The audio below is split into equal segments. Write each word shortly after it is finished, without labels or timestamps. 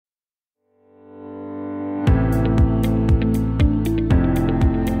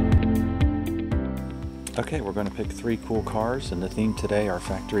Okay, we're going to pick 3 cool cars, and the theme today are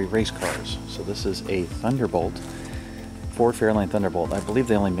factory race cars. So this is a Thunderbolt, Ford Thunderbolt. I believe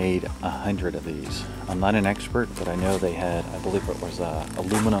they only made 100 of these. I'm not an expert, but I know they had, I believe it was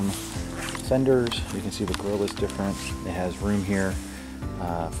aluminum fenders. You can see the grille is different. It has room here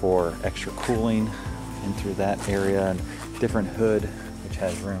for extra cooling in through that area, and different hood, which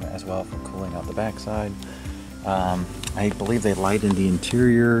has room as well for cooling out the backside. I believe they lightened the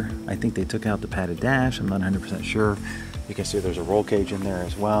interior. I think they took out the padded dash. I'm not 100% sure. You can see there's a roll cage in there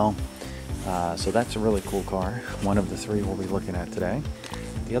as well. So that's a really cool car. One of the 3 we'll be looking at today.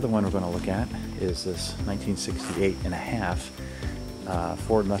 The other one we're going to look at is this 1968 and a half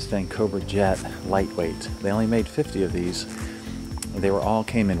Ford Mustang Cobra Jet lightweight. They only made 50 of these. They all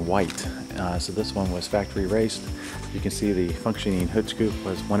came in white. So this one was factory raced. You can see the functioning hood scoop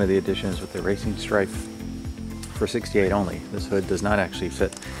was one of the additions with the racing stripe. For 68 only. This hood does not actually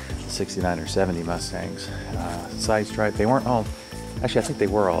fit 69 or 70 Mustangs. Side stripe, they weren't all, actually I think they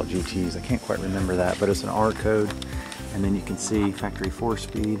were all GTs, I can't quite remember that, but it's an R code, and then you can see factory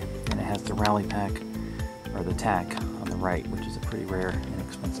 4-speed, and it has the rally pack, or the tack on the right, which is a pretty rare and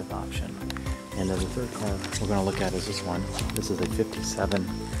expensive option. And then the third car we're going to look at is this one. This is a 57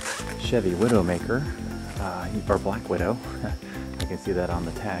 Chevy Widowmaker, or Black Widow. I can see that on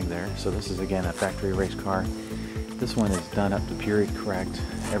the tag there. So this is again a factory race car. This one is done up to period correct.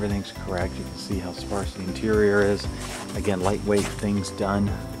 Everything's correct. You can see how sparse the interior is. Again, lightweight things done.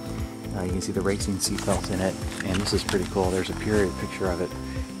 You can see the racing seat belts in it. And this is pretty cool. There's a period picture of it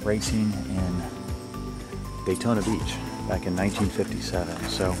racing in Daytona Beach back in 1957.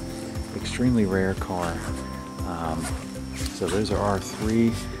 So extremely rare car. So those are our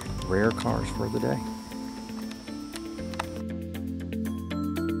 3 rare cars for the day.